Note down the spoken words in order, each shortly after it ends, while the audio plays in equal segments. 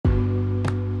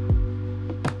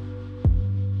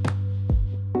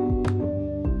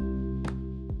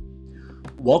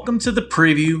Welcome to the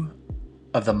preview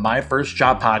of the My First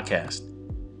Job podcast.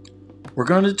 We're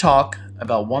going to talk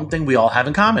about one thing we all have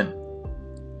in common.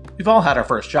 We've all had our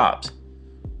first jobs,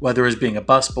 whether it's being a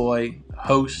busboy, a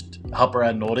host, a helper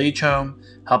at an old age home,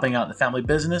 helping out in the family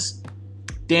business,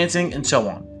 dancing, and so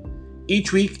on.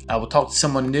 Each week, I will talk to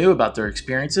someone new about their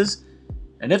experiences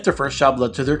and if their first job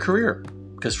led to their career,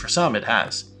 because for some it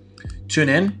has. Tune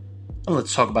in and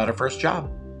let's talk about our first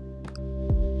job.